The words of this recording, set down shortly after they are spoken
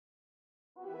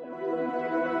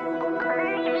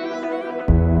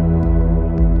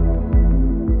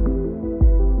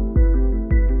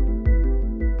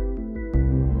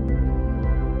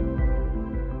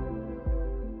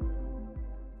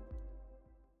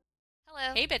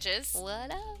Hello. Hey, bitches.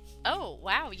 What up? Oh,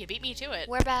 wow, you beat me to it.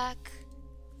 We're back.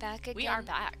 Back again. We are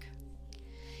back.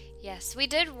 Yes, we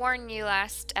did warn you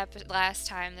last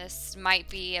time this might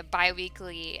be a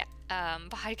bi-weekly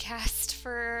podcast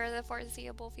for the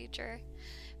foreseeable future.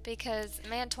 Because,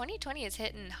 man, 2020 is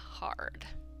hitting hard.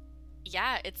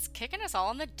 Yeah, it's kicking us all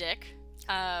in the dick.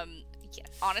 Yes.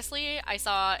 Honestly,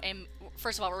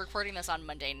 first of all, we're recording this on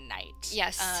Monday night.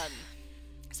 Yes.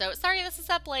 So, sorry this is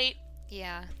up late.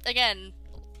 Yeah. Again,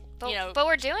 but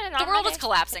we're doing it on the world Monday. is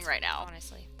collapsing right now.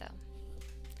 Honestly, though.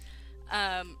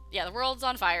 Yeah, the world's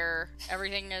on fire.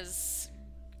 Everything is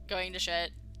going to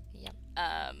shit. Yep.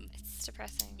 It's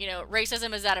depressing.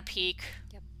 Racism is at a peak.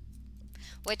 Yep.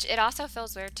 Which it also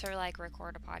feels weird to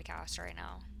record a podcast right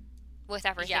now with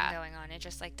everything going on. It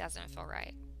just doesn't feel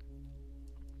right.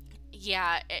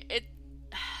 Yeah,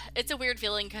 it's a weird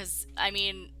feeling because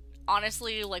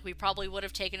honestly, we probably would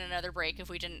have taken another break if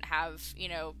we didn't have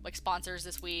sponsors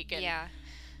this week and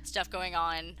stuff going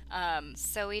on.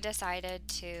 So we decided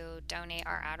to donate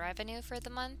our ad revenue for the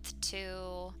month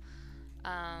to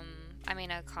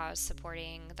a cause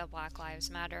supporting the Black Lives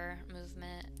Matter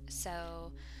movement.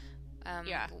 So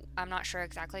I'm not sure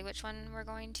exactly which one we're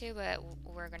going to, but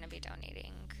we're going to be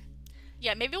donating.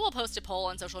 Yeah, maybe we'll post a poll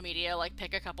on social media,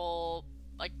 pick a couple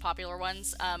popular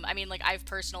ones. I've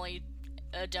personally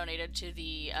donated to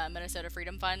the Minnesota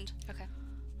Freedom Fund. Okay.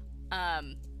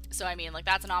 So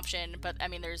that's an option, but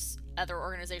there's other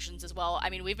organizations as well.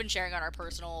 We've been sharing on our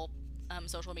personal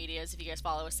social medias if you guys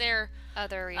follow us there.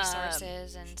 Other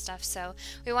resources and stuff. So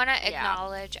we want to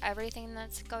acknowledge everything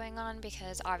that's going on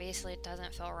because obviously it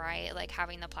doesn't feel right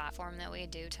having the platform that we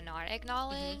do to not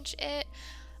acknowledge it.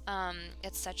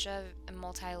 It's such a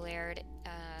multi-layered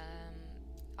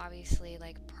obviously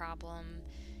problem.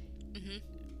 Mm-hmm.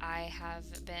 I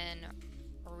have been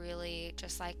really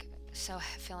just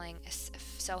feeling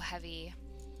so heavy.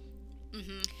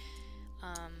 Mm-hmm.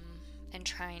 And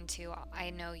trying to, I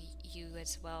know you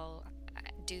as well,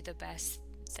 do the best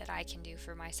that I can do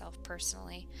for myself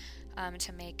personally,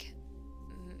 to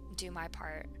do my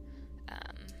part.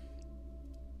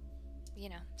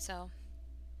 So.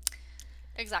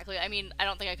 Exactly. I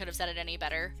don't think I could have said it any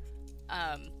better.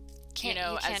 You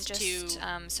can't just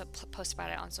post about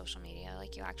it on social media.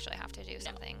 You actually have to do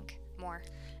something more.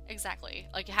 Exactly.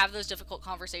 Have those difficult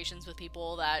conversations with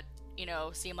people that,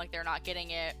 seem like they're not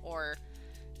getting it, or,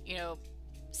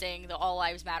 saying the all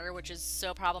lives matter, which is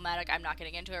so problematic. I'm not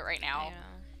getting into it right now.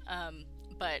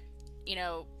 But,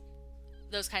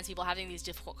 those kinds of people having these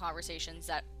difficult conversations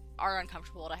that are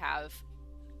uncomfortable to have,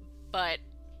 but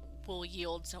will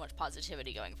yield so much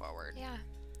positivity going forward. Yeah.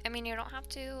 You don't have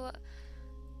to...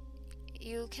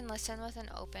 You can listen with an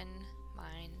open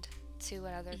mind to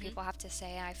what other people have to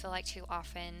say. I feel too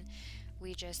often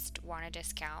we just want to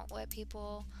discount what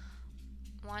people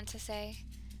want to say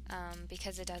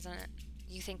because it doesn't...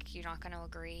 You think you're not going to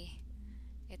agree.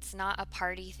 It's not a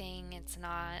party thing. It's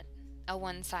not a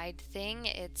one-side thing.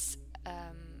 It's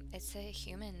a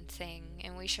human thing,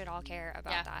 and we should all care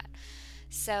about that.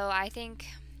 So I think...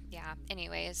 Yeah,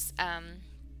 anyways,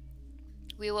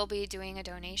 we will be doing a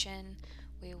donation.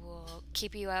 We will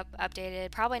keep you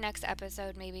updated. Probably next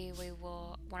episode, maybe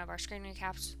one of our screen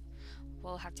recaps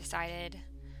will have decided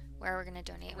where we're going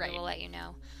to donate. Right. We will let you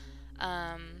know.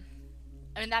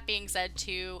 That being said,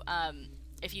 too,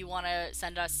 if you want to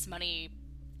send us money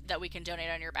that we can donate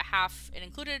on your behalf and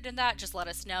included in that, just let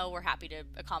us know. We're happy to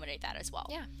accommodate that as well.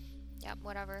 Yeah. Yeah,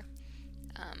 whatever.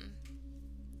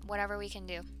 Whatever we can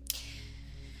do.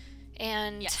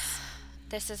 And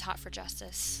this is Hot for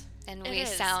Justice, and we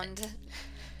sound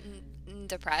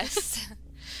depressed.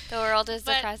 The world is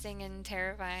depressing and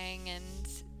terrifying, and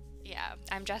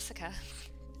I'm Jessica.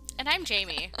 And I'm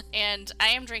Jamie, and I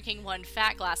am drinking one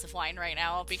fat glass of wine right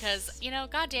now because,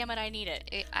 God damn it, I need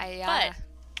it. But,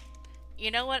 you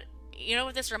know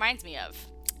what this reminds me of?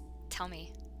 Tell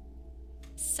me.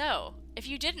 So, if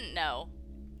you didn't know,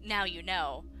 now you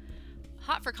know,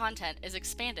 Hot for Content is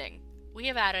expanding. We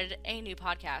have added a new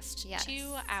podcast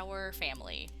to our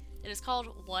family. It is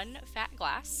called One Fat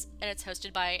Glass, and it's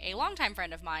hosted by a longtime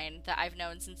friend of mine that I've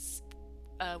known since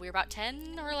we were about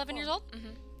 10 or 11 years old.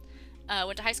 Mm-hmm.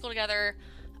 Went to high school together.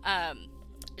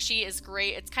 She is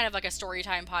great. It's kind of like a story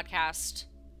time podcast.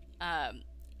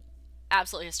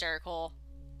 Absolutely hysterical.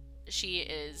 She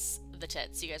is the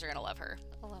tits. You guys are going to love her.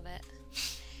 I love it.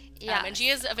 Yeah. And she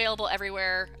is available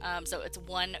everywhere. So it's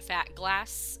One Fat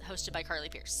Glass, hosted by Carly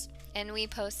Pierce. And we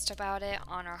post about it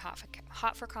on our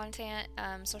Hot for Content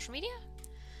social media.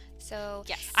 So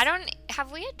yes.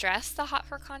 Have we addressed the Hot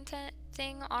for Content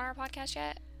thing on our podcast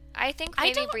yet? I think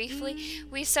maybe briefly.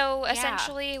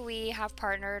 Essentially we have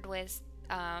partnered with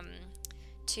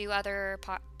two other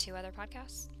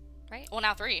podcasts, right? Well,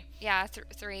 now 3. Yeah,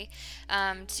 3.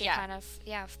 To kind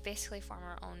of basically form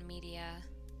our own media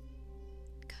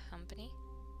company.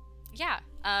 Yeah.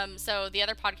 So the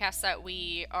other podcasts that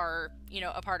we are,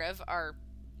 a part of are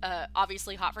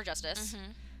obviously Hot for Justice.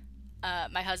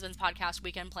 My husband's podcast,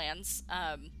 Weekend Plans.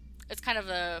 It's kind of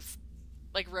a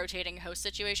rotating host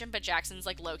situation, but Jackson's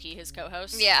low-key his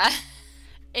co-host. Yeah.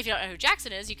 If you don't know who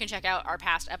Jackson is, you can check out our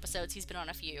past episodes. He's been on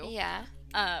a few. Yeah.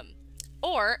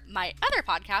 Or my other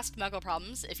podcast, Muggle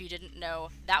Problems, if you didn't know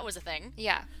that was a thing.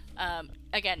 Yeah.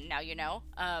 Again, now you know.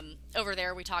 Over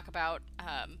there we talk about,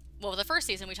 the first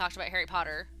season we talked about Harry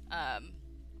Potter.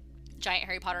 Giant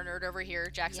Harry Potter nerd over here.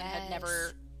 Jackson had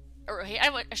never,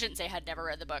 I shouldn't say had never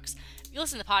read the books. If you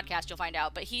listen to the podcast, you'll find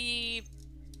out, but he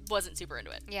wasn't super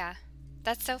into it. Yeah.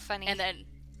 That's so funny. And then,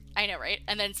 I know, right?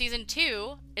 And then season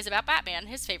 2 is about Batman,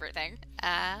 his favorite thing.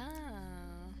 Oh.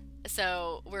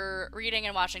 So we're reading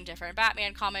and watching different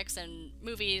Batman comics and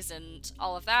movies and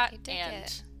all of that.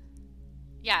 And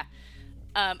yeah.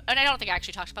 And I don't think I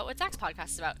actually talked about what Zach's podcast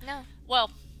is about. No.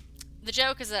 Well, the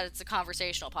joke is that it's a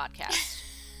conversational podcast.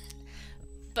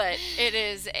 But it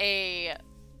is a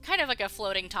kind of like a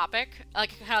floating topic.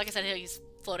 Like I said, he's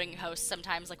floating host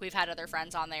sometimes. We've had other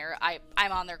friends on there.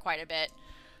 I'm on there quite a bit.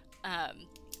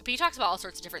 But he talks about all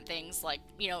sorts of different things,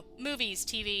 movies,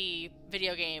 TV,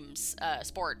 video games,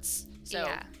 sports. So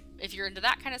if you're into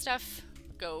that kind of stuff,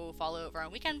 go follow over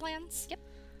on Weekend Plans. Yep.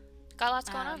 Got lots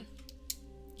going on.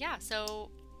 Yeah,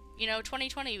 so,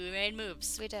 2020, we made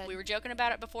moves. We did. We were joking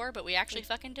about it before, but we actually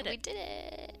fucking did it. We did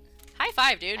it. High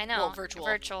five, dude. I know. Well, virtual.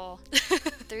 Virtual.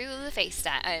 Through the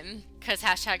FaceTime. Because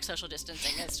 # social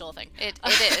distancing is still a thing. It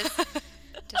is.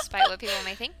 Despite what people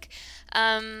may think.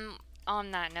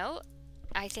 On that note,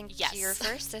 I think you're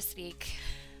first this week.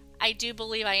 I do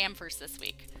believe I am first this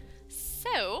week.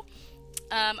 So,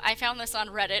 I found this on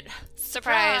Reddit.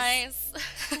 Surprise.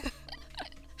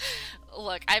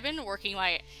 Look, I've been working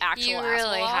my actual asshole off. You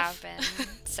really have been.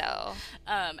 So.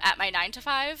 At my 9 to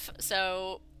 5.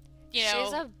 So, she's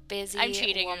a busy I'm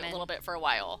cheating woman. a little bit for a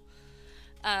while.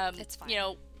 It's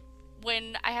fine.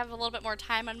 When I have a little bit more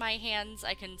time on my hands,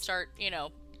 I can start,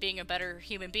 being a better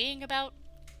human being about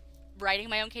writing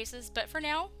my own cases. But for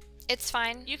now, it's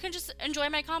fine. You can just enjoy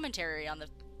my commentary on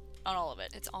all of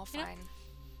it. It's all fine.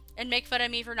 And make fun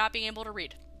of me for not being able to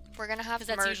read. We're gonna have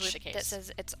merch that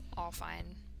says it's all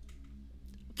fine.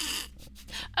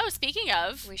 Oh, speaking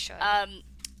of, we should.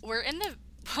 We're in the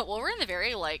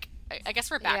very I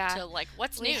guess we're back to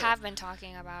what's new. We have been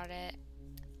talking about it.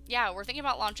 Yeah, we're thinking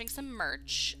about launching some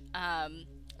merch.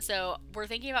 So we're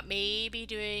thinking about maybe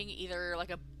doing either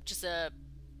a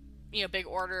big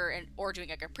order or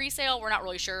doing a pre-sale. We're not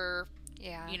really sure.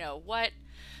 Yeah. What.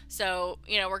 So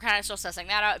we're kind of still sussing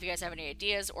that out. If you guys have any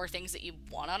ideas or things that you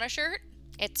want on a shirt,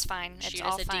 it's fine. Shoot it's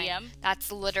all us a fine. DM.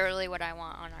 That's literally what I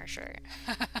want on our shirt.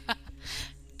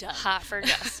 Done. Hot for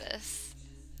Justice.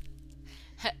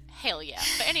 Hell yeah.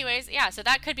 But anyways, yeah. So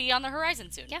that could be on the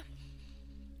horizon soon. Yeah.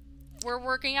 We're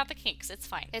working out the kinks. It's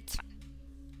fine. It's fine.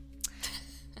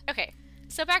 Okay.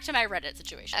 So back to my Reddit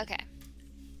situation. Okay.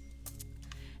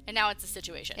 And now it's a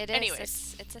situation. It is.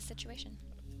 Anyways. It's a situation.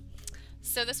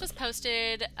 So this was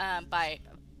posted by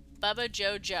Bubba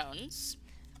Joe Jones.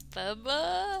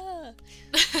 Bubba.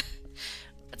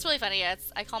 It's really funny.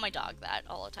 I call my dog that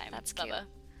all the time. That's Bubba.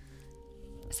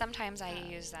 Cute. Sometimes I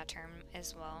use that term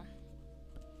as well.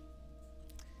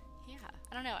 Yeah.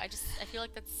 I don't know. I feel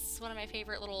like that's one of my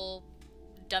favorite little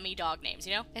dummy dog names,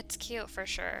 It's cute for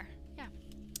sure. Yeah.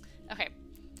 Okay.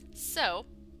 So,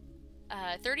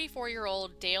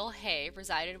 34-year-old Dale Hay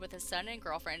resided with his son and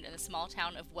girlfriend in the small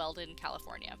town of Weldon,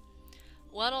 California.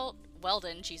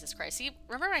 Weldon, Jesus Christ. See,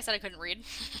 remember when I said I couldn't read?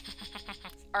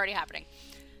 Already happening.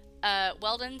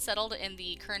 Weldon, settled in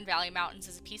the Kern Valley Mountains,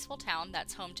 is a peaceful town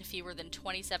that's home to fewer than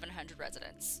 2,700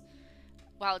 residents.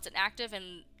 While it's an active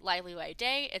and lively by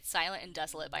day, it's silent and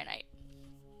desolate by night.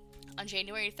 On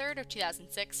January 3rd of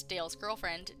 2006, Dale's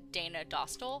girlfriend, Dana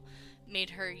Dostal,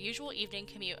 made her usual evening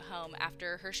commute home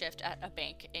after her shift at a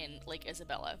bank in Lake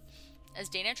Isabella. As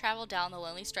Dana traveled down the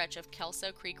lonely stretch of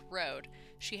Kelso Creek Road,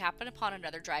 she happened upon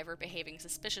another driver behaving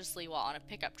suspiciously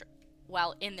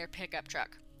while in their pickup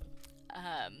truck.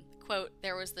 Quote,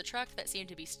 there was the truck that seemed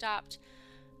to be stopped.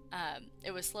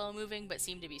 It was slow moving but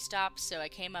seemed to be stopped, so I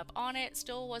came up on it.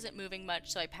 Still wasn't moving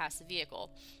much, so I passed the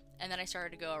vehicle. And then I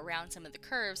started to go around some of the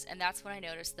curves, and that's when I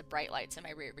noticed the bright lights in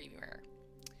my rearview mirror.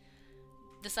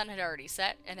 The sun had already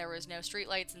set, and there was no street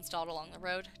lights installed along the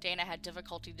road. Dana had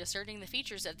difficulty discerning the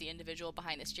features of the individual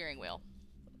behind the steering wheel.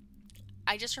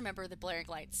 I just remember the blaring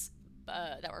lights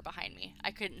that were behind me. I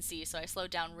couldn't see, so I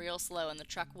slowed down real slow, and the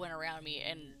truck went around me,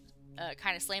 and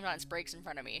kind of slammed on its brakes in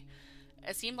front of me.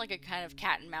 It seemed like a kind of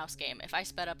cat and mouse game. If I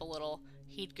sped up a little,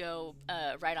 he'd go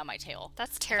right on my tail.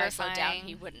 That's terrifying. If I slowed down,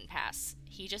 he wouldn't pass.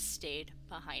 He just stayed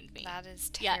behind me. That is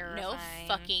terrifying. Yeah, no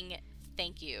fucking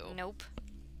thank you. Nope.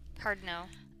 Hard no.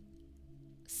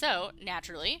 So,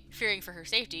 naturally, fearing for her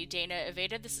safety, Dana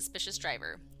evaded the suspicious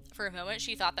driver. For a moment,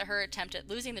 she thought that her attempt at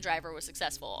losing the driver was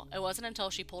successful. It wasn't until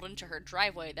she pulled into her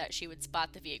driveway that she would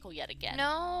spot the vehicle yet again.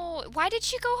 No. Why did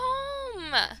she go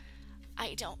home?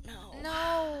 I don't know.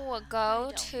 No.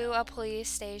 Go to a police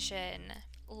station.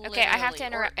 Literally. Okay, I have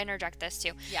to interject this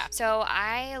too. Yeah. So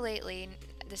I lately,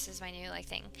 this is my new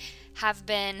thing, have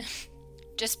been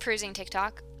just perusing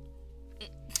TikTok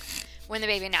when the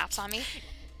baby naps on me.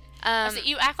 So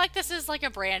you act like this is like a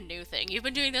brand new thing. You've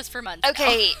been doing this for months now.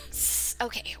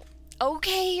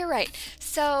 Okay, you're right.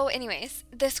 So anyways,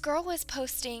 this girl was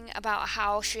posting about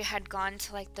how she had gone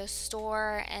to like the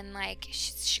store and like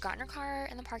she got in her car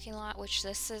in the parking lot, which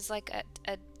this is like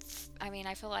I mean,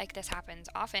 I feel like this happens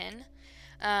often.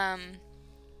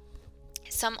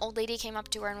 Some old lady came up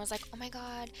to her and was like, "Oh my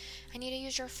God, I need to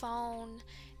use your phone.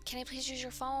 Can I please use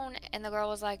your phone?" And the girl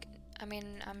was like, "I mean,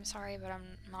 I'm sorry, but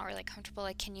I'm not really comfortable.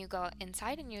 Like, can you go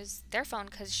inside and use their phone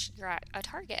because you're at a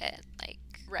Target?" Like,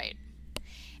 right.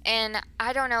 And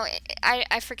I don't know.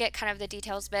 I forget kind of the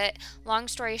details, but long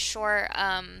story short,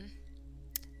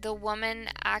 the woman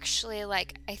actually,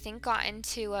 like, I think got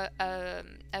into a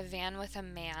van with a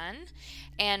man,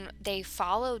 and they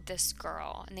followed this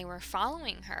girl, and they were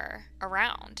following her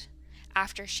around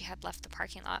after she had left the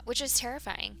parking lot, which is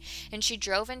terrifying. And she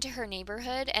drove into her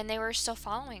neighborhood, and they were still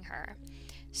following her.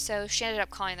 So she ended up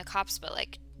calling the cops, but,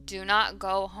 like, do not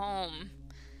go home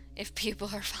if people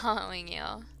are following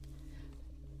you.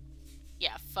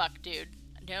 Yeah, fuck, dude.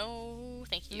 No,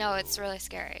 thank you. No, it's really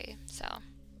scary, so.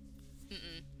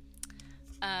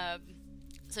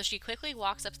 So she quickly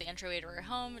walks up to the entryway to her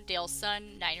home. Dale's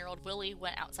son, 9-year-old Willie,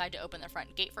 went outside to open the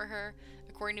front gate for her.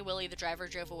 According to Willie, the driver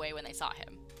drove away when they saw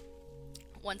him.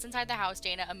 Once inside the house,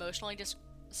 Dana emotionally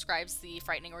describes the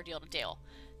frightening ordeal to Dale.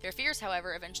 Their fears,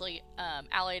 however, eventually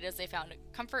allayed as they found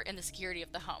comfort in the security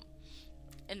of the home.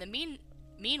 In the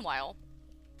meanwhile,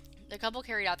 the couple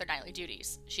carried out their nightly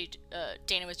duties.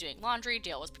 Dana was doing laundry,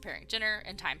 Dale was preparing dinner,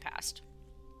 and time passed.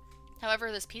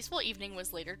 However, this peaceful evening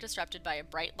was later disrupted by a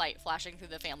bright light flashing through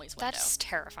the family's window. That's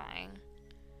terrifying.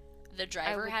 The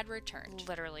driver had returned.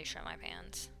 Literally shit my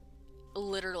pants.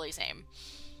 Literally same.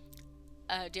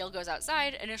 Dale goes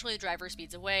outside. Initially, the driver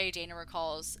speeds away. Dana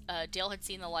recalls Dale had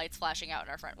seen the lights flashing out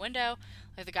in our front window,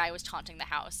 like the guy was taunting the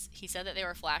house. He said that they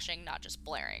were flashing, not just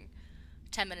blaring.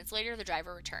 10 minutes later, the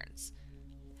driver returns.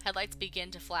 Headlights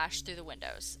begin to flash through the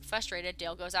windows. Frustrated,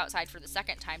 Dale goes outside for the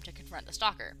second time to confront the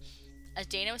stalker. As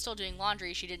Dana was still doing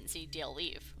laundry, she didn't see Dale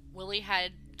leave. Willie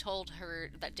had told her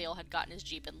that Dale had gotten his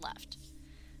Jeep and left.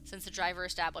 Since the driver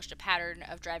established a pattern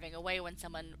of driving away when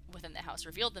someone within the house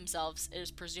revealed themselves, it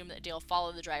is presumed that Dale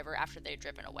followed the driver after they had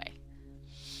driven away.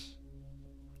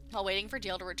 While waiting for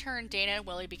Dale to return, Dana and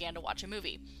Willie began to watch a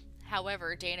movie.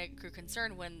 However, Dana grew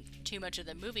concerned when too much of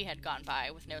the movie had gone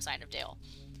by with no sign of Dale.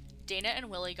 Dana and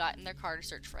Willie got in their car to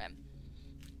search for him.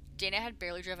 Dana had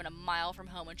barely driven a mile from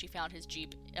home when she found his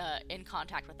Jeep in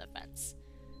contact with a fence.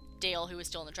 Dale, who was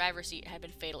still in the driver's seat, had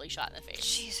been fatally shot in the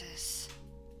face. Jesus.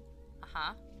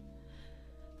 Uh-huh.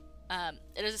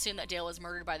 It is assumed that Dale was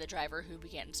murdered by the driver, who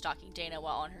began stalking Dana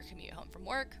while on her commute home from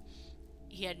work.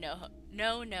 He had no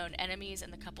known enemies,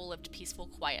 and the couple lived peaceful,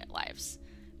 quiet lives.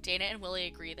 Dana and Willie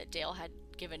agree that Dale had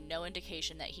given no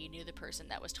indication that he knew the person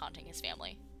that was taunting his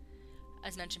family.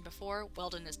 As mentioned before,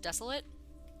 Weldon is desolate.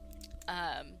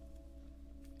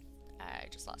 I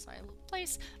just lost my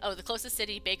place. Oh, the closest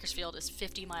city, Bakersfield, is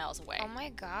 50 miles away. Oh my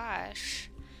gosh.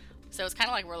 So it's kind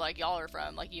of like where, like, y'all are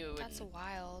from, like you. That's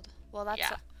wild. Well,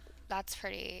 that's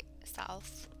pretty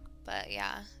south. But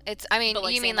yeah, it's. I mean,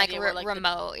 like, you mean like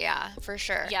remote? Yeah, for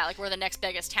sure. Yeah, like where the next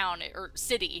biggest town or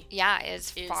city. Yeah,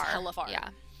 is far. Hella far. Yeah.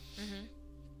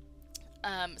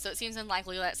 So it seems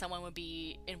unlikely that someone would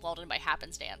be in Weldon by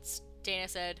happenstance. Dana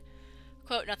said,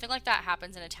 quote, "Nothing like that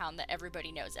happens in a town that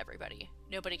everybody knows everybody.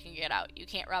 Nobody can get out. You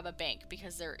can't rob a bank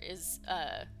because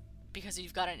because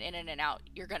you've got an in and an out,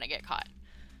 you're gonna get caught.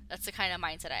 That's the kind of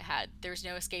mindset I had. There's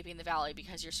no escaping the valley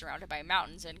because you're surrounded by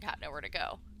mountains and got nowhere to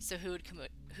go. So who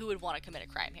would want to commit a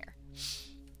crime here?"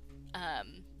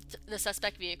 The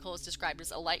suspect vehicle is described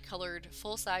as a light-colored,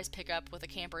 full-size pickup with a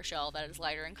camper shell that is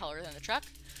lighter in color than the truck.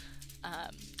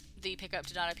 The pickup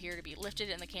did not appear to be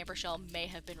lifted, and the camper shell may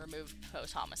have been removed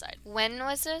post-homicide. When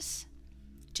was this?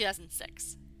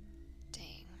 2006.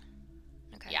 Dang.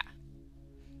 Okay. Yeah.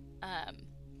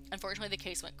 Unfortunately, the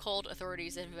case went cold.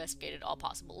 Authorities investigated all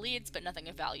possible leads, but nothing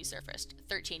of value surfaced.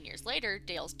 13 years later,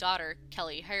 Dale's daughter,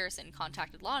 Kelly Harrison,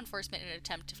 contacted law enforcement in an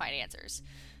attempt to find answers.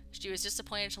 She was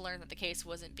disappointed to learn that the case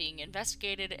wasn't being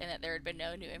investigated and that there had been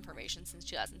no new information since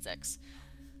 2006.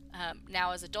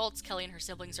 Now, as adults, Kelly and her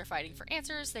siblings are fighting for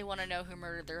answers. They want to know who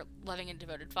murdered their loving and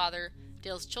devoted father.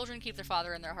 Dale's children keep their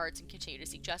father in their hearts and continue to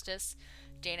seek justice.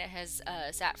 Dana has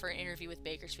sat for an interview with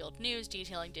Bakersfield News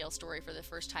detailing Dale's story for the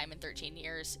first time in 13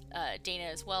 years. Dana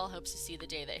as well hopes to see the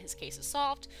day that his case is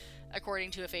solved.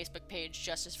 According to a Facebook page,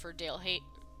 Justice for Dale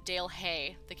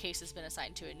Hay, the case has been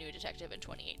assigned to a new detective in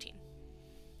 2018.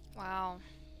 Wow.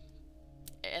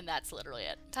 And that's literally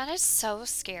it. That is so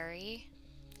scary.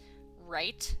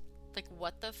 Right? Like,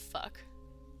 what the fuck?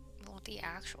 Well, the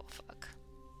actual fuck.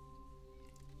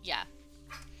 Yeah.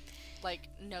 Like,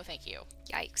 no thank you.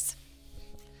 Yikes.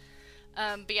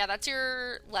 But yeah, that's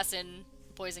your lesson,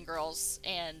 boys and girls,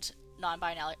 and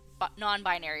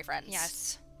non-binary friends.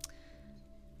 Yes.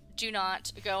 Do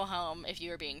not go home if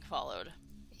you are being followed.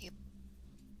 Yep.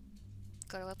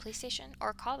 Go to a police station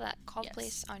or call the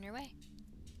police on your way.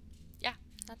 Yeah.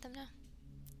 Let them know.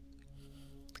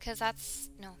 Because that's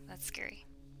scary.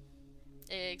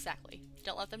 Exactly.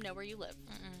 Don't let them know where you live.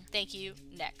 Mm-mm. Thank you.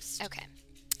 Next. Okay.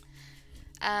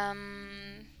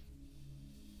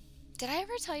 Did I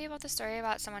ever tell you about the story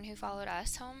about someone who followed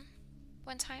us home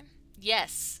one time?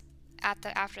 Yes.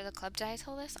 After the club? Did I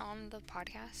tell this on the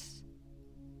podcast?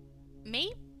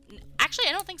 Me? Actually,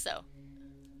 I don't think so.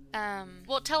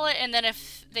 Well, tell it, and then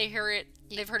if they hear it,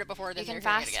 they've heard it before, then you can they're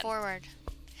hearing it fast again. forward.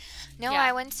 No, Yeah.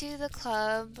 I went to the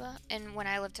club when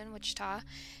I lived in Wichita,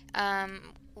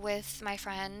 with my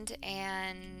friend,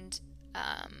 and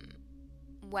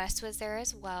Wes was there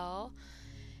as well.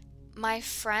 My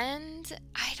friend,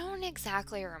 I don't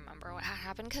exactly remember what had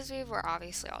happened because we were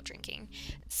obviously all drinking.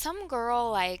 Some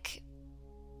girl,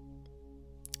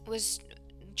 was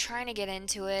trying to get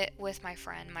into it with my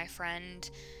friend. My friend,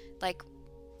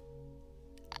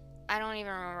 I don't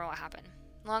even remember what happened.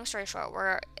 Long story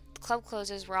short, club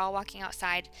closes, we're all walking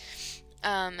outside.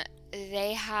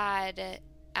 They had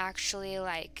actually,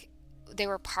 they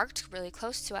were parked really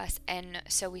close to us, and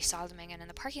so we saw them again in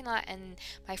the parking lot, and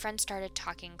my friend started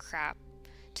talking crap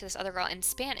to this other girl in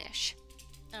Spanish.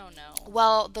 Oh no.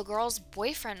 Well, the girl's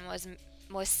boyfriend was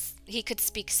he could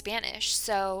speak Spanish,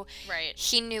 so right.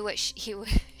 He knew what she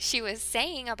was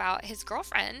saying about his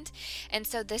girlfriend, and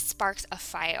so this sparks a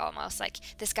fight almost.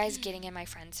 This guy's getting in my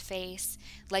friend's face,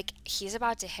 he's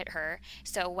about to hit her.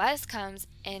 So Wes comes,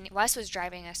 and Wes was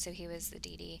driving us, so he was the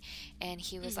DD, and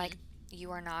he was like,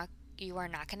 you are not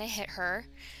going to hit her.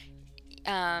 He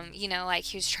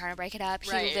was trying to break it up.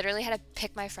 Right. He literally had to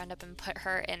pick my friend up and put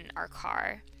her in our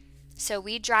car. So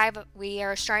we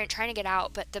are trying to get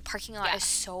out, but the parking lot is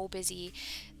so busy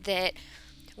that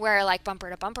we're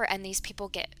bumper to bumper, and these people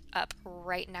get up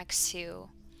right next to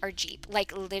our Jeep,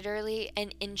 literally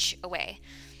an inch away.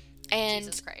 And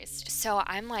Jesus Christ. So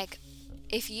I'm like,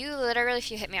 if you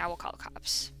hit me, I will call the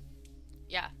cops.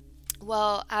 Yeah.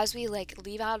 Well, as we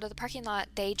leave out of the parking lot,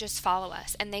 they just follow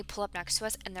us, and they pull up next to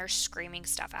us, and they're screaming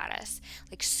stuff at us,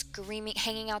 screaming,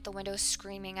 hanging out the window,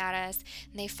 screaming at us,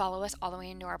 and they follow us all the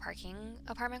way into our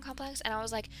apartment complex. And I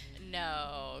was like,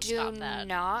 no, do stop that.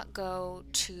 not go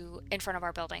in front of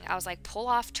our building. I was like, pull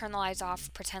off, turn the lights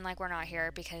off, pretend like we're not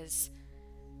here, because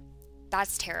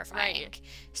that's terrifying. Right.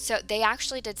 So they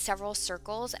actually did several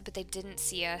circles, but they didn't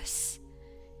see us,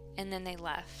 and then they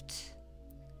left.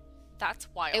 That's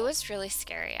wild. It was really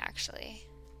scary, actually.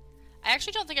 I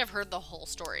actually don't think I've heard the whole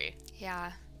story.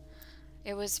 Yeah.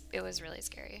 It was really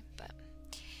scary, but...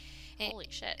 Holy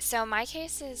shit. So my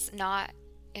case is not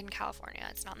in California.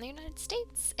 It's not in the United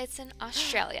States. It's in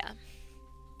Australia.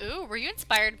 Ooh, were you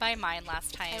inspired by mine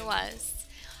last time? I was.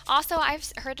 Also,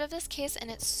 I've heard of this case,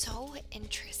 and it's so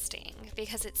interesting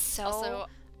because it's so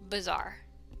bizarre.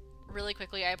 Really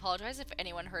quickly, I apologize if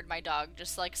anyone heard my dog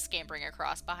just, scampering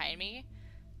across behind me.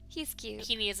 He's cute.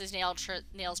 He needs his nails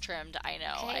trimmed. I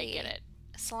know. Hey, I get it.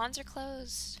 Salons are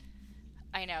closed.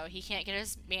 I know. He can't get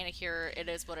his manicure. It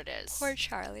is what it is. Poor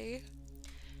Charlie.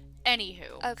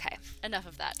 Anywho. Okay. Enough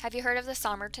of that. Have you heard of the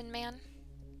Somerton Man?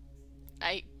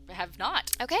 I have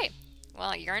not. Okay.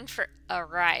 Well, you're in for a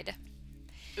ride.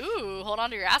 Ooh, hold on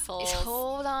to your assholes.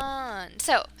 Hold on.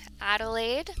 So,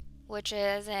 Adelaide, which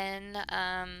is in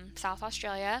South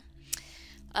Australia.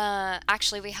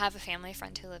 Actually, we have a family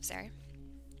friend who lives there.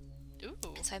 Ooh.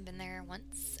 So I've been there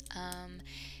once.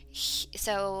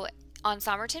 So on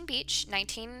Somerton Beach,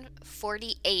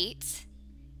 1948.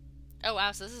 Oh,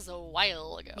 wow. So this is a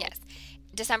while ago. Yes.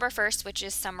 December 1st, which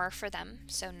is summer for them.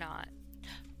 So not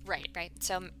Right. Right.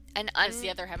 So it's the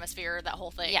other hemisphere, that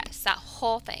whole thing. Yes, that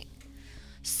whole thing.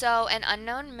 So an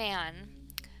unknown man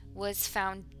was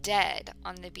found dead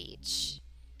on the beach.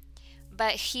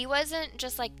 But he wasn't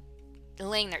just like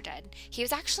laying there dead. He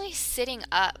was actually sitting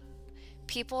up.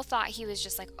 People thought he was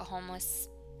just like a homeless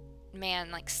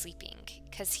man like sleeping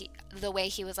because the way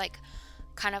he was like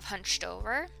kind of hunched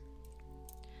over.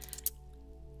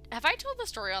 Have I told the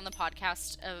story on the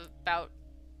podcast about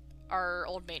our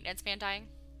old maintenance man dying?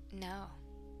 No.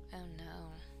 Oh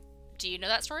no. Do you know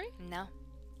that story? No.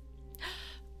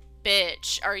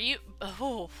 Bitch, are you...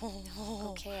 Oh.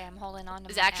 Okay, I'm holding on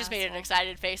to Zach just made an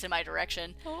excited face in my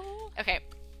direction. Oh. Okay.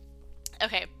 I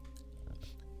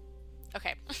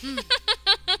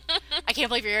can't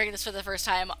believe you're hearing this for the first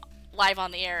time live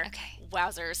on the air. Okay.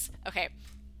 Wowzers. Okay.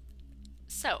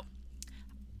 So,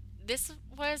 this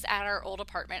was at our old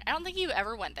apartment. I don't think you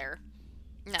ever went there.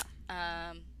 No.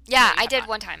 Yeah, I did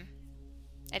one time.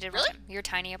 I did really? One time. Your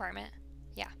tiny apartment?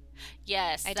 Yeah.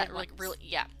 Yes. I did like really.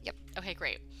 Yeah. Yep. Okay,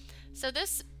 great. So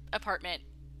this apartment,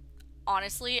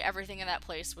 honestly, everything in that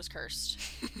place was cursed.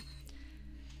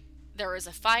 There was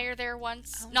a fire there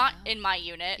once. Not in my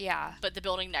unit. Yeah. But the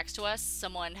building next to us,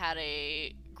 someone had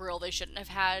a grill they shouldn't have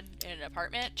had in an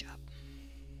apartment. Good job.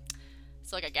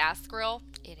 So like a gas grill.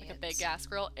 Idiots. Like a big gas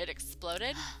grill. It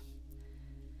exploded.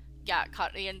 Yeah, it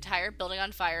caught the entire building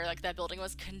on fire. Like, that building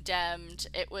was condemned.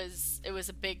 It was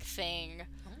a big thing.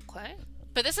 Okay.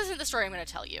 But this isn't the story I'm going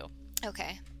to tell you.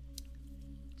 Okay.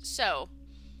 So,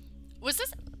 was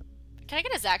this... Can I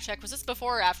get a Zach check? Was this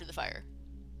before or after the fire?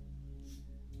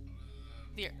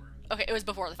 Okay, it was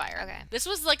before the fire. Okay. This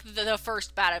was, like, the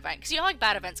first bad event. Because you know, like,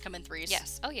 bad events come in threes?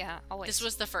 Yes. Oh, yeah. Always. This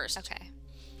was the first. Okay.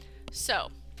 So,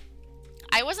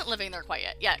 I wasn't living there quite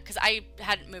yet. Yeah, because I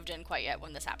hadn't moved in quite yet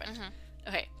when this happened. Mm-hmm.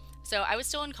 Okay. So, I was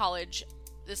still in college.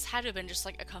 This had to have been just,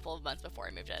 like, a couple of months before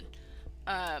I moved in.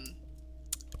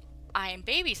 I'm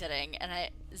babysitting, and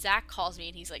Zach calls me,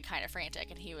 and he's, like, kind of frantic,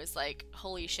 and he was like,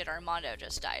 holy shit, Armando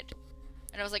just died.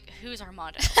 And I was like, who's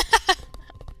Armando?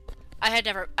 I had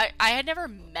never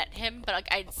met him, but, like,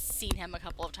 I'd seen him a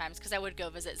couple of times, because I would go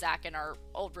visit Zach and our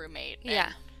old roommate. And,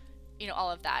 yeah. You know,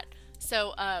 all of that.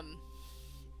 So,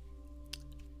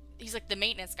 he's like, the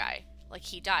maintenance guy. Like,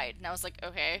 he died. And I was like,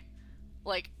 okay.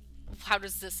 Like, how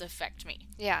does this affect me?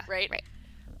 Yeah. Right?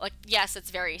 Like, yes, it's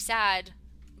very sad,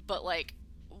 but, like...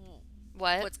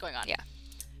 What's going on? Yeah.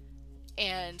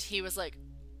 And he was like,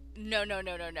 no.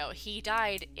 He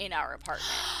died in our apartment.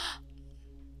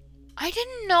 I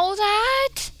didn't know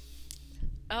that.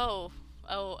 Oh,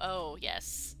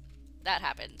 yes. That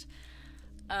happened.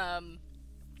 And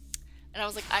I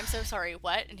was like, I'm so sorry,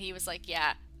 what? And he was like,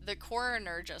 yeah, the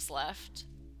coroner just left,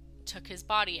 took his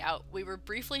body out. We were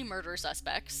briefly murder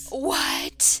suspects.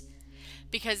 What?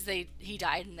 Because he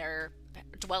died in their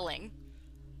dwelling.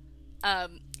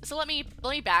 So let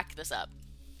me back this up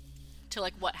to,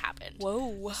 like, what happened.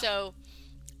 Whoa. So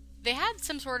they had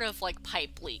some sort of, like,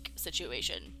 pipe leak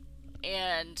situation.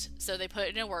 And so they put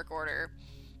in a work order.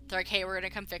 They're like, hey, we're going to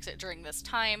come fix it during this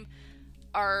time.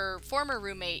 Our former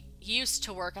roommate used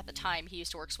to work at the time. He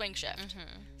used to work swing shift.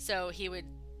 Mm-hmm. So he would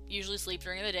usually sleep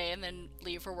during the day and then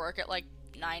leave for work at, like,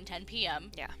 9, 10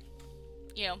 p.m. Yeah.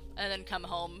 You know, and then come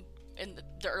home in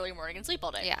the early morning and sleep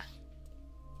all day. Yeah.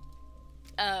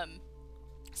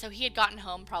 So he had gotten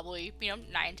home probably,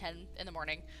 9, 10 in the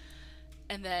morning.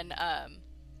 And then,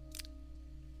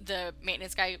 the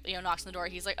maintenance guy, knocks on the door.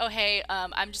 He's like, oh, hey,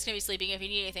 I'm just gonna be sleeping. If you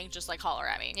need anything, just, like, holler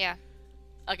at me. Yeah.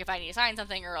 Like, if I need to sign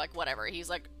something or, like, whatever. He's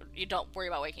like, you don't worry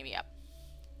about waking me up.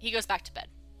 He goes back to bed.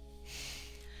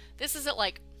 This is at,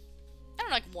 like, I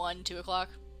don't know, like 1, 2 o'clock.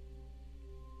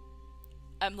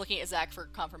 I'm looking at Zach for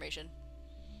confirmation.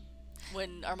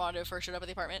 When Armando first showed up at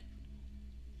the apartment.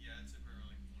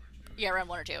 Yeah, around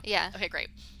 1 or 2. Yeah. Okay, great.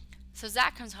 So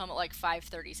Zach comes home at like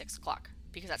 5:30, 6 o'clock,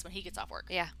 because that's when he gets off work.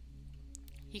 Yeah.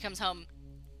 He comes home,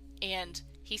 and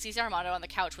he sees Armando on the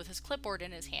couch with his clipboard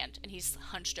in his hand, and he's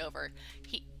hunched over.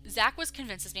 Zach was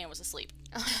convinced this man was asleep.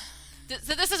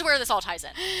 So this is where this all ties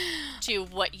in to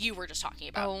what you were just talking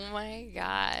about. Oh my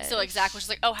god. So, like, Zach was just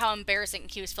like, oh, how embarrassing.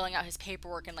 He was filling out his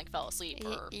paperwork and, like, fell asleep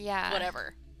or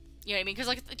whatever. You know what I mean? Because,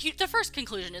 like, the first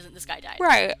conclusion isn't this guy died.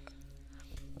 Right.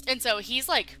 And so he's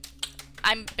like,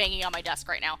 I'm banging on my desk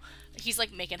right now. He's,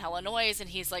 like, making hella noise, and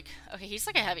he's like, okay, he's,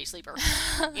 like, a heavy sleeper,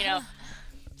 you know?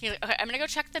 He's like, okay, I'm gonna go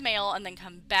check the mail and then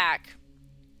come back,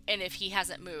 and if he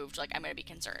hasn't moved, like, I'm gonna be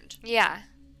concerned. Yeah.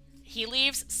 He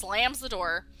leaves, slams the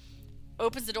door,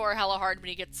 opens the door hella hard when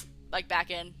he gets, like,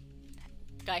 back in.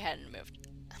 Guy hadn't moved.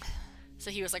 So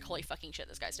he was like, holy fucking shit,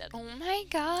 this guy's dead. Oh my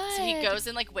god. So he goes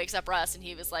and, like, wakes up Russ, and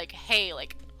he was like, hey,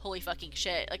 like, holy fucking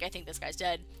shit, like, I think this guy's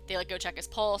dead. They, like, go check his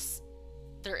pulse.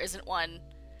 There isn't one.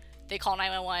 They call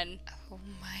 911. Oh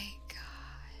my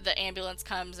god. The ambulance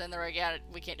comes and they're like, yeah,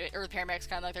 we can't do it. Or the paramedics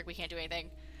come, like, we can't do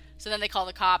anything. So then they call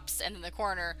the cops and then the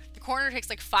coroner. The coroner takes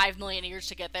like 5 million years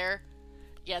to get there.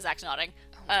 Yeah, Zach's nodding.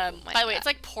 By the way, it's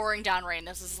like pouring down rain.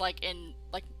 This is like in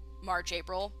like March,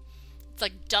 April. It's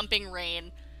like dumping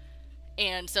rain.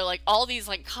 And so like all these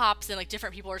like cops and like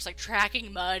different people are just like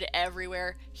tracking mud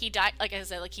everywhere. He died, like I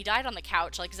said, like he died on the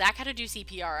couch. Like Zach had to do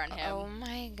CPR on him. Oh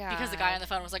my god. Because the guy on the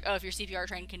phone was like, oh, if you're CPR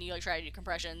trained, can you like try to do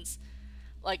compressions?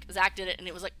 Like Zach did it and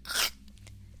it was like,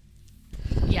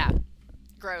 yeah,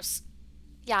 gross.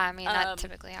 Yeah, I mean that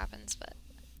typically happens, but.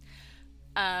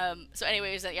 So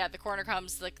anyways, yeah, the coroner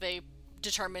comes, like they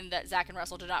determined that Zach and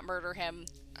Russell did not murder him.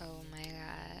 Oh my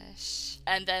gosh.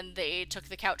 And then they took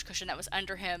the couch cushion that was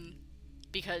under him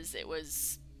because it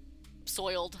was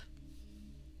soiled.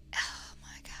 Oh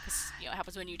my god. You know, it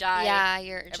happens when you die. Yeah,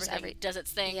 you're everything does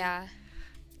its thing. Yeah.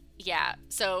 Yeah.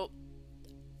 So.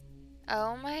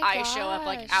 Oh my god. I show up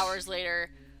like hours later,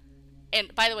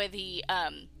 and by the way, the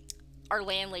our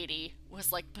landlady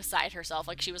was like beside herself.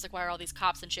 Like she was like, "Why are all these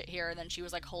cops and shit here?" And then she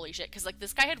was like, "Holy shit!" Because like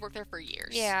this guy had worked there for years.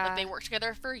 Yeah. Like they worked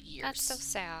together for years. That's so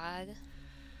sad.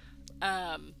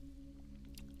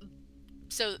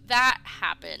 So that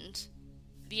happened.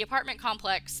 The apartment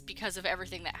complex, because of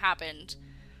everything that happened,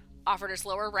 offered us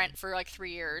lower rent for like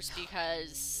 3 years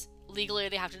because legally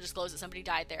they have to disclose that somebody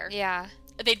died there. Yeah.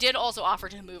 They did also offer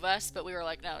to move us, but we were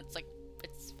like, no,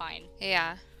 it's fine.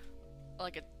 Yeah.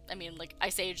 Like, I mean, like, I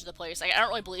saged the place. Like, I don't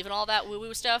really believe in all that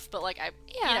woo-woo stuff, but, like,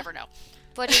 you never know.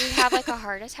 But did he have, like, a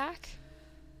heart attack?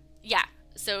 Yeah.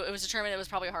 So it was determined it was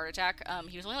probably a heart attack.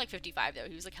 He was only, like, 55, though.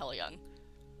 He was, like, hella young.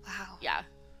 Wow. Yeah.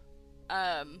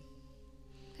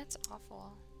 That's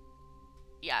awful.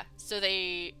 Yeah. So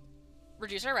they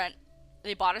reduced our rent.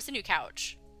 They bought us a new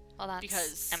couch. Well, that's...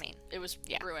 Because, I mean... it was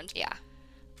ruined. Yeah.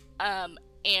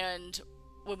 And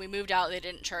when we moved out, they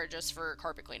didn't charge us for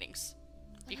carpet cleanings.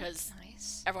 Because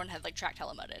nice. Everyone had, like, tracked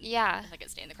hella mud in. Yeah. And, like, it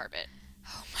stained the carpet.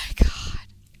 Oh, my God.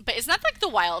 But isn't that, like, the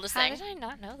wildest thing? How did I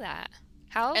not know that?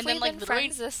 How have we been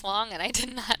friends this long and I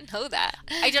did not know that?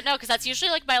 I don't know, because that's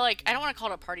usually, like, my, like... I don't want to call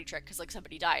it a party trick, because, like,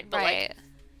 somebody died. But, right. Like,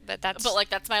 but that's... But, like,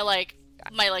 that's my, like...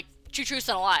 True truths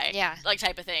and a lie. Yeah. Like,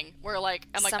 type of thing. Where, like,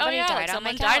 I'm like, somebody oh, yeah, died like,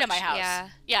 someone on died at my house. Yeah.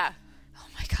 Yeah. Oh,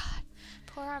 my God.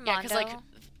 Poor Armando. Yeah, because, like...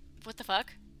 What the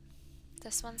fuck?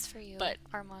 This one's for you, but,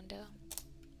 Armando.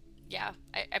 Yeah,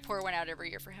 I pour one out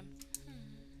every year for him.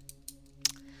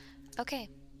 Okay.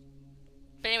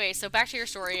 But anyway, so back to your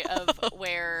story of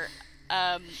where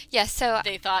so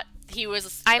they thought he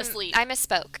was asleep. I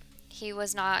misspoke. He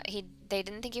was not. They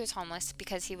didn't think he was homeless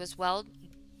because he was well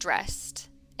dressed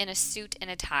in a suit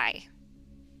and a tie.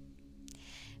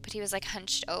 But he was like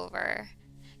hunched over,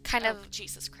 kind of.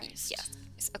 Jesus Christ. Yes.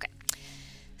 Okay.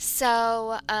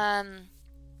 So,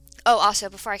 also,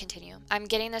 before I continue, I'm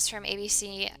getting this from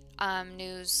ABC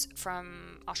News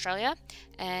from Australia,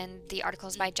 and the article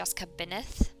is by Jessica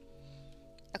Benneth.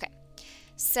 Okay.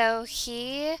 So,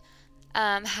 he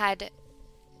had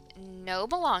no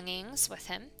belongings with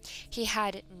him. He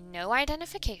had no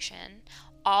identification.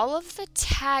 All of the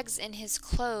tags in his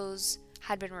clothes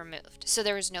had been removed. So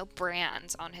there was no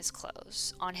brands on his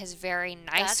clothes, on his very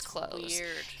nice clothes.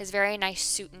 Weird. His very nice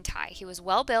suit and tie. He was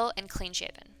well built and clean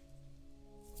shaven.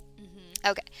 Mm-hmm.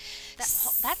 Okay.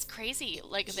 That's crazy.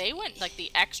 Like, they went, like,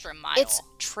 the extra mile. It's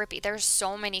trippy. There's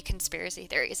so many conspiracy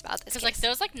theories about this. Because, like,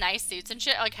 those, like, nice suits and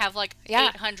shit, like, have, like,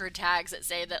 800 tags that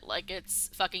say that, like,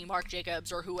 it's fucking Marc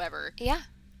Jacobs or whoever. Yeah.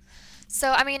 So,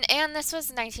 I mean, and this was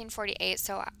 1948,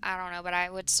 so I don't know, but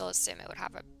I would still assume it would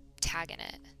have a tag in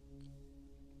it.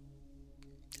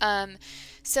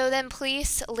 So then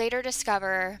police later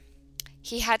discover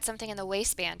he had something in the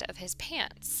waistband of his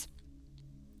pants.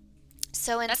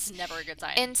 So that's never a good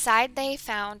sign. Inside they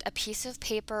found a piece of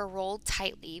paper rolled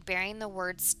tightly bearing the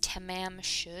words Tamam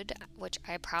Shud, which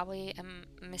I probably am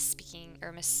misspeaking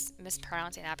or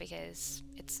mispronouncing that because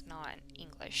it's not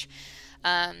English.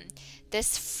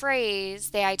 This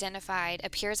phrase they identified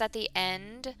appears at the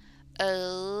end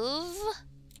of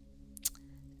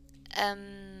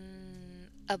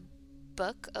a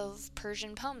book of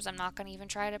Persian poems. I'm not going to even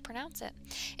try to pronounce it.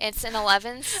 It's an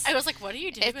 11th... I was like, what are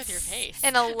you doing with your face?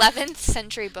 An 11th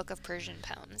century book of Persian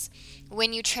poems.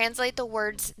 When you translate the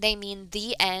words, they mean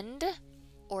the end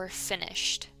or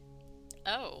finished.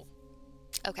 Oh.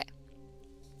 Okay.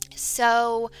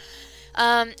 So...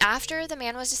 after the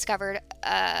man was discovered,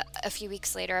 a few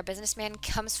weeks later, a businessman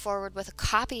comes forward with a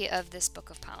copy of this book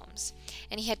of poems,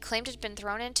 and he had claimed it had been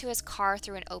thrown into his car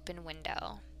through an open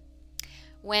window.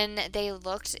 When they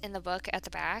looked in the book at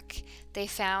the back, they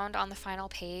found on the final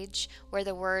page were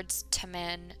the words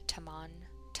Taman, Taman,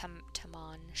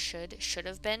 Tamon should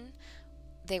have been,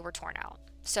 they were torn out.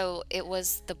 So it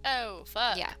was the... Oh,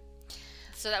 fuck. Yeah.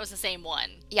 So that was the same one.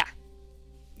 Yeah.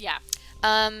 Yeah.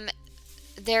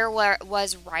 There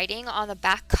was writing on the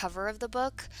back cover of the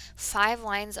book, 5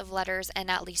 lines of letters and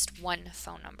at least 1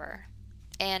 phone number.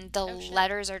 And the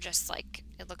letters are just like,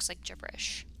 it looks like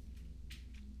gibberish.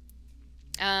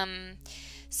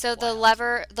 So the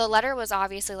letter was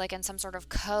obviously like in some sort of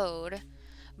code,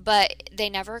 but they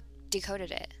never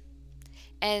decoded it.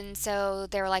 And so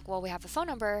they were like, well, we have the phone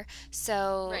number.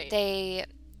 So they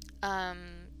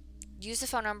used the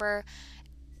phone number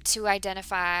to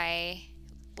identify,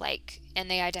 like,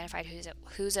 and they identified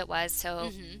whose it was.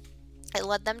 So it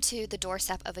led them to the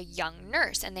doorstep of a young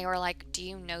nurse. And they were like, do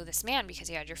you know this man? Because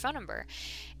he had your phone number.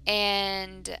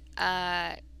 And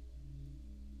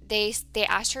they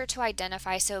asked her to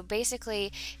identify. So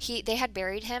basically, they had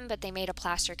buried him, but they made a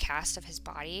plaster cast of his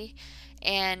body.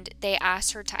 And they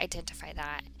asked her to identify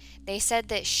that. They said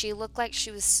that she looked like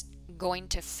she was going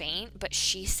to faint, but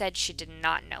she said she did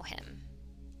not know him.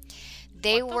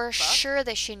 They were sure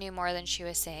that she knew more than she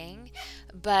was saying,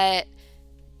 but,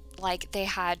 like, they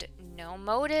had no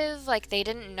motive. Like, they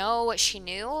didn't know what she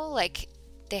knew. Like,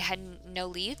 they had no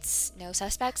leads, no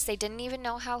suspects. They didn't even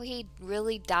know how he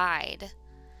really died.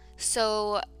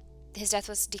 So his death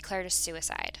was declared a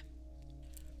suicide.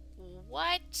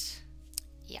 What?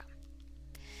 Yeah.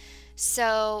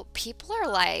 So people are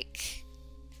like,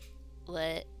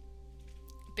 what?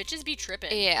 Bitches be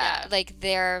tripping. Yeah. Like,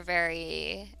 they're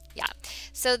very... Yeah.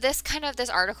 So this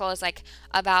article is like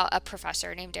about a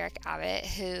professor named Derek Abbott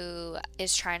who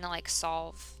is trying to like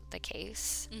solve the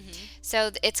case.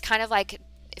 So it's kind of like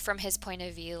from his point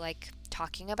of view, like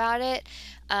talking about it.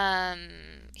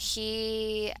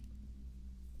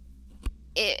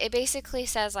 It basically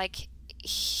says like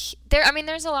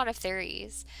there's a lot of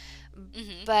theories,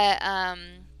 but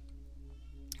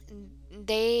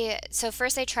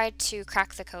first they tried to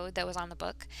crack the code that was on the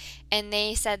book, and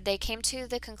they said they came to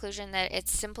the conclusion that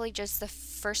it's simply just the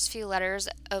first few letters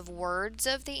of words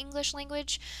of the English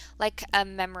language, like a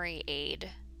memory aid.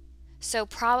 So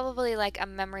probably like a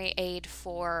memory aid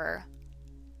for,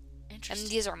 and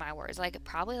these are my words, like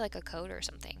probably like a code or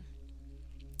something.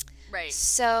 Right.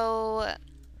 So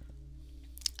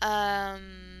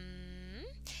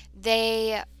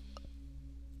they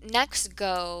next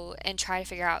go and try to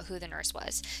figure out who the nurse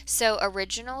was. So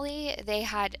originally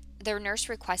their nurse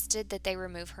requested that they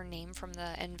remove her name from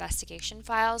the investigation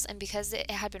files, and because it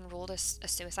had been ruled a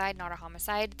suicide, not a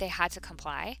homicide, they had to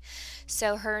comply.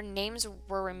 So her names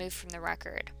were removed from the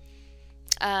record.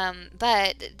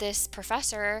 But this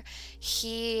professor,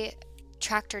 he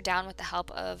tracked her down with the help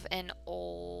of an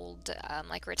old,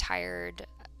 retired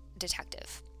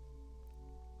detective.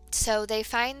 So they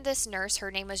find this nurse.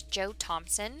 Her name was Jo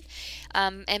Thompson.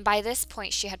 And by this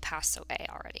point, she had passed away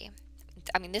already.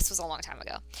 I mean, this was a long time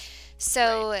ago.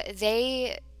 So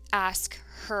they ask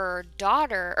her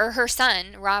daughter, or her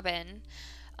son, Robin,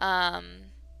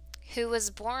 who was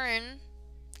born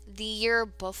the year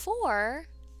before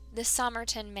the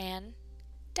Somerton man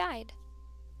died.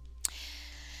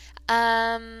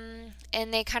 And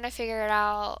they kind of figured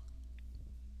out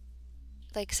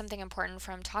like something important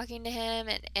from talking to him,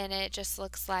 and it just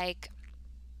looks like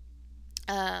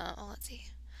let's see.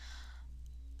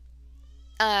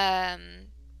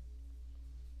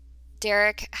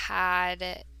 Derek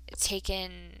had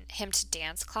taken him to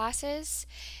dance classes,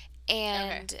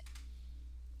 and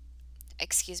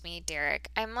excuse me, Derek.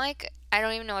 I'm like, I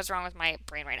don't even know what's wrong with my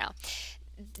brain right now.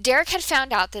 Derek had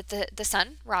found out that the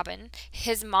son, Robin,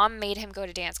 his mom made him go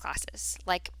to dance classes,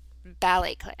 like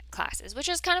ballet classes, which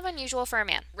is kind of unusual for a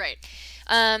man. Right.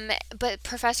 But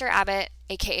Professor Abbott,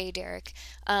 aka Derek,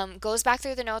 goes back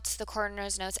through the notes, the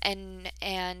coroner's notes,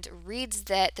 and reads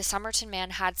that the Somerton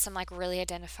man had some like really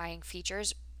identifying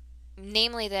features,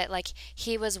 namely that like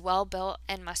he was well built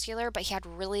and muscular, but he had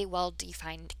really well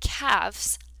defined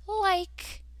calves,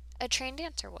 like a trained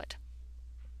dancer would.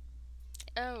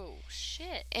 Oh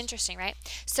shit! Interesting, right?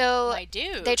 So my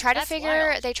dude, they try to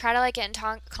like get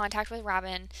in contact with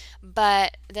Robin,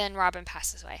 but then Robin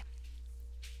passes away.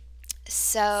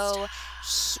 So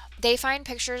they find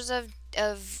pictures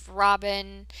of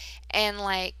Robin, and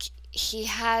like he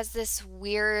has this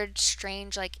weird,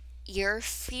 strange like ear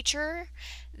feature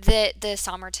that the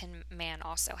Somerton man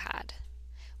also had,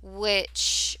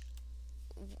 which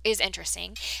is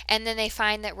interesting. And then they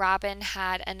find that Robin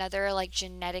had another like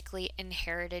genetically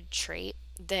inherited trait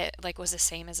that like was the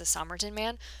same as the Somerton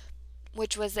man,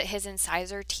 which was that his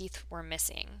incisor teeth were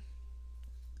missing.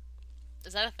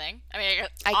 Is that a thing? I mean,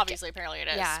 obviously, apparently it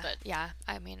is. Yeah, but yeah.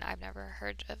 I mean, I've never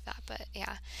heard of that, but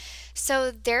yeah. So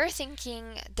they're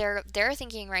thinking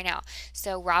right now.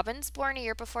 So Robin's born a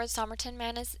year before the Somerton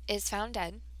man is found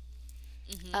dead.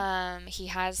 He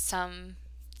has some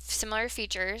similar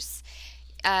features.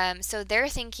 So they're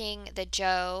thinking that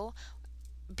Jo,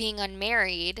 being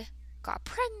unmarried, got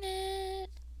pregnant.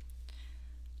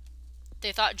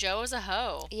 They thought Jo was a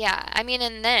hoe. Yeah, I mean,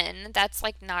 and then that's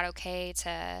like not okay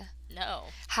to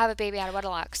have a baby out of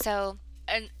wedlock. So,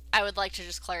 and I would like to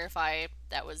just clarify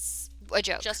that was a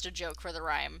joke, just a joke for the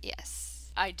rhyme.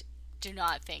 Yes, I do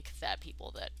not think that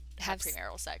people that have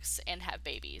premarital sex and have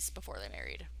babies before they're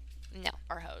married,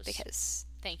 are hoes. Because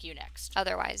thank you. Next.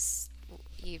 Otherwise,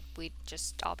 we'd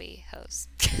just all be hoes.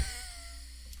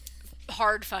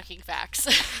 Hard fucking facts.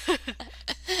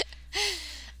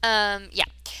 Yeah.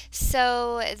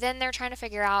 So then they're trying to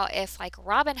figure out if like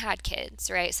Robin had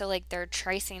kids, right? So like they're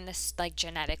tracing this like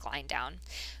genetic line down.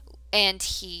 And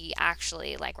he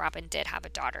actually, like Robin did have a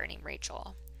daughter named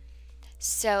Rachel.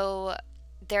 So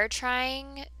they're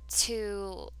trying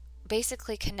to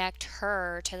basically connect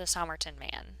her to the Somerton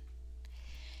man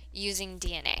using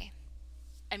DNA.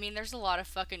 I mean, there's a lot of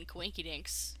fucking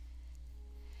coinkydinks.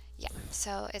 Yeah,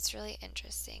 so it's really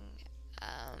interesting.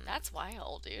 That's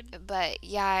wild, dude. But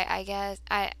yeah, I guess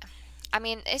I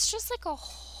mean, it's just like a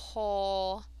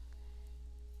whole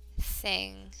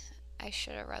thing. I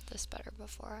should have read this better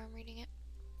before I'm reading it.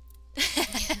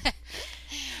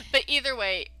 But either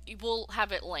way, we'll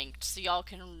have it linked so y'all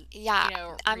can,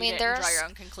 I mean, there's draw your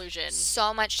own conclusion.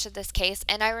 So much to this case,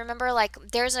 and I remember like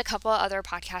there's a couple of other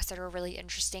podcasts that are really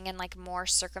interesting and like more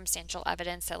circumstantial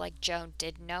evidence that like Jo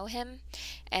did know him,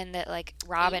 and that like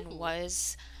Robin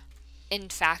was in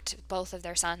fact both of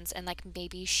their sons, and like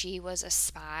maybe she was a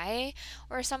spy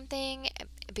or something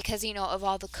because of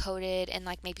all the coded, and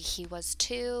like maybe he was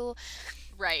too,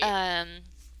 right?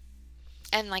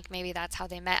 And like maybe that's how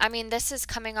they met. I mean, this is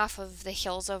coming off of the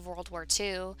heels of World War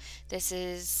II. This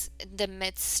is the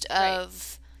midst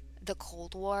of the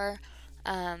Cold War.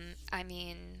 I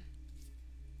mean,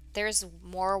 there's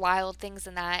more wild things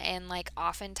than that, and like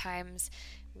oftentimes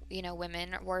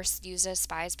women were used as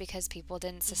spies because people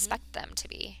didn't suspect them to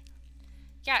be.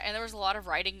 Yeah, and there was a lot of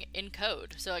writing in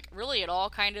code. So, like, really it all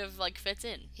kind of, like, fits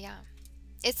in. Yeah.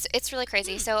 It's really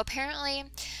crazy. So, apparently,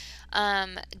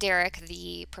 Derek,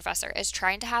 the professor, is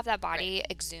trying to have that body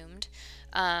exhumed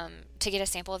to get a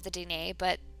sample of the DNA,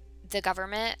 but the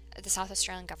South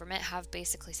Australian government, have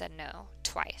basically said no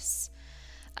twice.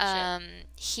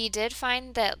 He did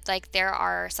find that like there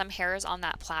are some hairs on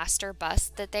that plaster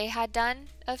bust that they had done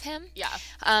of him. Yeah.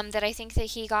 That I think that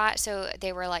he got. So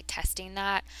they were like testing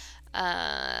that.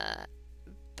 But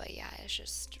yeah, it's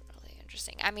just really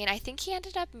interesting. I mean, I think he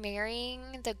ended up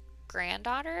marrying the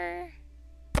granddaughter.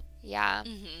 Yeah.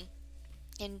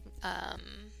 And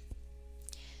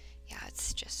yeah,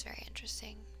 it's just very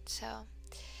interesting. So.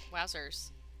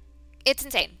 Wowzers. It's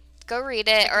insane. Go read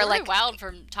it, or like wild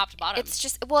from top to bottom. It's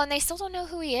just and they still don't know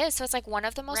who he is, so it's like one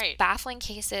of the most baffling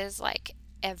cases like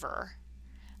ever.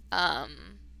 I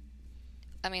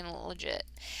mean, legit.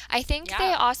 I think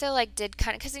they also like did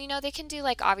kind of, because they can do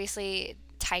like obviously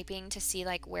typing to see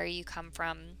like where you come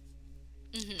from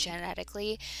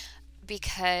genetically,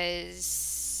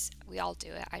 because we all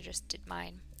do it. I just did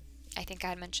mine. I think I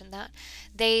had mentioned that.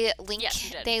 They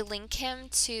link him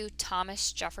to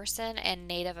Thomas Jefferson and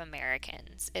Native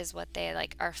Americans is what they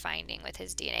like are finding with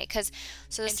his DNA.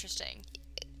 Interesting.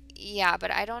 Yeah, but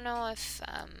I don't know if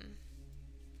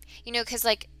because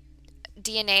like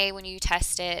DNA, when you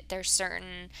test it, there's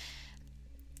certain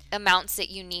amounts that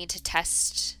you need to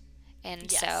test, and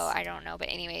so I don't know. But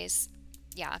anyways,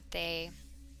 yeah, they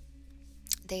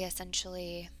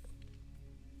essentially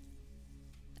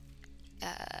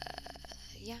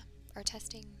are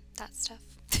testing that stuff.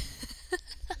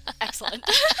 Excellent.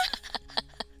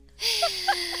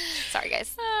 Sorry,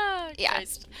 guys. Yeah,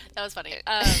 that was funny.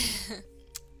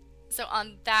 So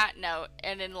on that note,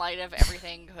 and in light of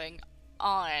everything going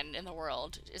on in the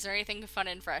world, is there anything fun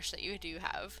and fresh that you do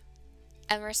have?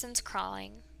 Emerson's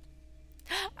crawling.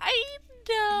 I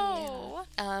know.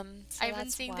 Yeah. So I've been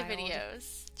seeing the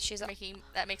videos.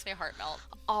 That makes my heart melt.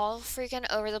 All freaking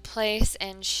over the place,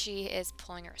 and she is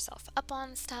pulling herself up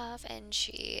on stuff, and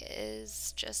she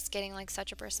is just getting like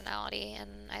such a personality,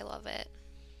 and I love it.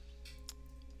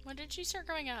 When did she start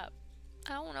growing up?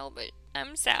 I don't know, but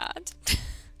I'm sad.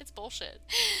 It's bullshit.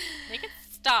 Make it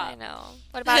stop. I know.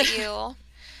 What about you?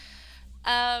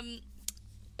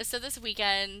 So this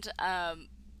weekend,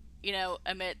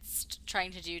 amidst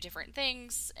trying to do different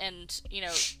things and,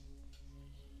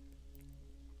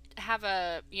 have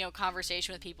a,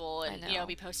 conversation with people and,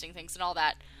 be posting things and all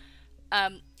that.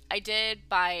 I did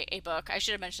buy a book. I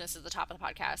should have mentioned this at the top of the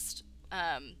podcast.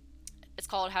 It's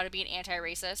called How to Be an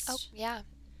Anti-Racist. Oh, yeah.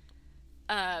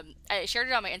 I shared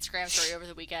it on my Instagram story over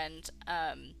the weekend.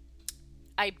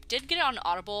 I did get it on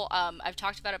Audible. I've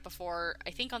talked about it before,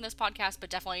 I think on this podcast, but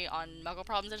definitely on Muggle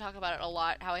Problems I talk about it a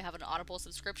lot, how I have an Audible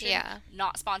subscription. Yeah.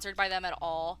 Not sponsored by them at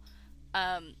all.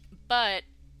 But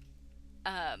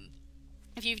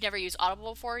if you've never used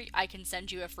Audible before, I can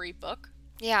send you a free book.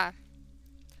 Yeah.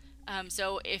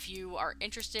 So if you are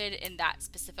interested in that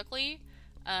specifically,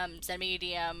 send me a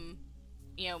DM,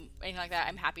 anything like that.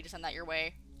 I'm happy to send that your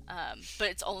way. But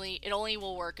it only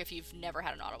will work if you've never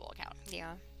had an Audible account.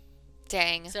 Yeah.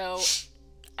 Dang. So,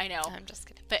 I know. I'm just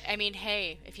kidding. But, I mean,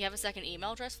 hey, if you have a second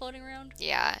email address floating around.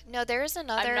 Yeah. No, there's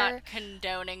another... I'm not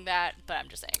condoning that, but I'm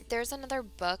just saying. There's another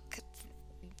book.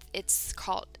 It's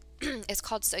called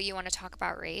So You Want to Talk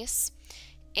About Race.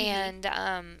 And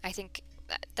I think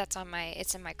that's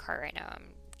it's in my cart right now.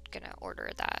 I'm going to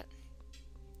order that.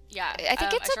 Yeah. I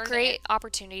think it's a great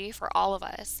opportunity for all of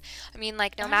us. I mean,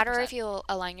 like, no 100%. Matter if you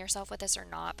align yourself with this or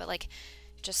not, but, like,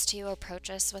 just to approach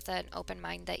us with an open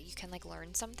mind that you can, like,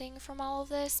 learn something from all of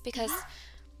this. Because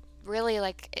really,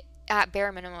 like, at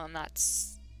bare minimum,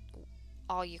 that's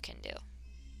all you can do.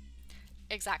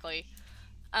 Exactly.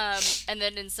 And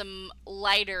then in some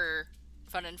lighter,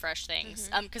 fun and fresh things,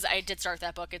 because I did start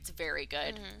that book. It's very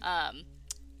good.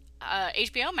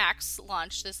 HBO Max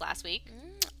launched this last week.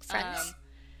 Friends?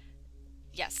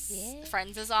 Yes. Yeah.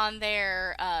 Friends is on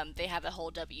there. They have a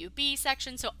whole WB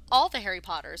section, so all the Harry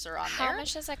Potters are on there. How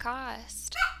much does it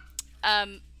cost?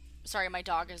 Sorry, my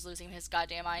dog is losing his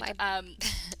goddamn mind.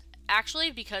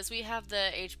 Actually, because we have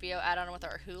the HBO add-on with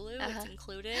our Hulu, it's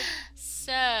included.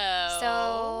 So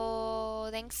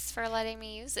thanks for letting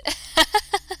me use it.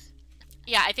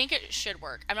 Yeah, I think it should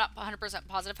work. I'm not 100%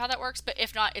 positive how that works, but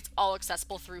if not, it's all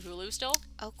accessible through Hulu still.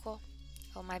 Oh, cool.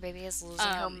 Oh, my baby is losing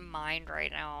her mind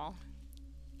right now.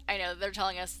 I know, they're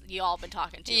telling us y'all been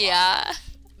talking too long. Yeah.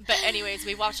 But anyways,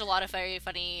 we watched a lot of very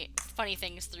funny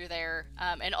things through there.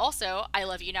 And also, I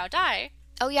Love You Now Die.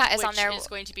 Oh, yeah, it's on there. Is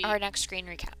going to be our next screen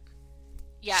recap.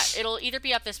 Yeah, it'll either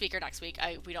be up this week or next week.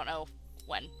 We don't know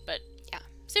when, but yeah,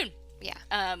 soon. Yeah.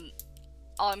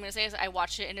 All I'm gonna say is I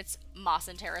watched it in its Mas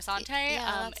Interessante.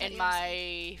 And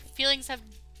my feelings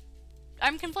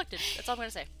I'm conflicted. That's all I'm gonna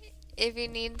say. If you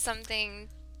need something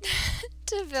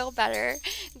to feel better,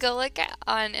 go look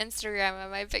on Instagram at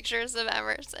my pictures of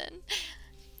Emerson.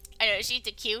 I know, she's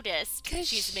the cutest.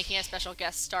 She's making a special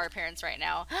guest star appearance right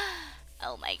now.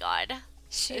 Oh my god.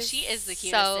 She is the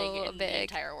cutest thing in the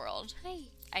entire world. Hi.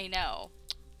 I know.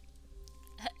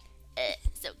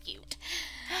 So cute.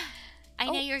 I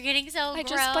know you're getting so grown. I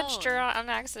just punched her on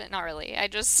accident. Not really. I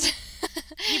just...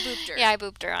 You booped her. Yeah, I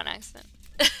booped her on accident.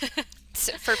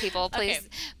 So for people,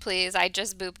 please, I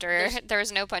just booped her.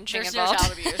 There's no punching involved.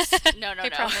 There's no child abuse. No. I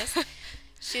promise.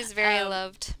 She's very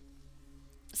loved.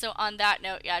 So on that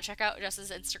note, yeah, check out Jess's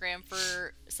Instagram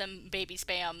for some baby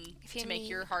spam to make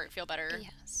your heart feel better.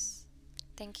 Yes.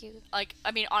 Thank you. Like,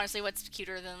 I mean, honestly, what's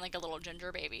cuter than, like, a little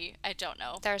ginger baby? I don't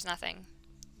know. There's nothing.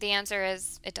 The answer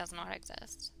is it does not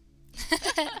exist.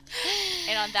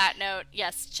 And on that note,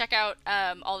 yes, check out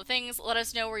all the things. Let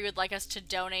us know where you would like us to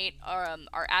donate our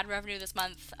ad revenue this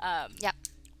month. Yep.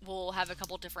 We'll have a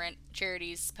couple different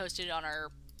charities posted on our,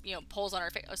 polls on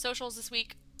our socials this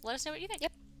week. Let us know what you think.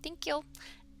 Yep. Thank you.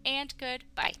 And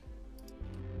goodbye.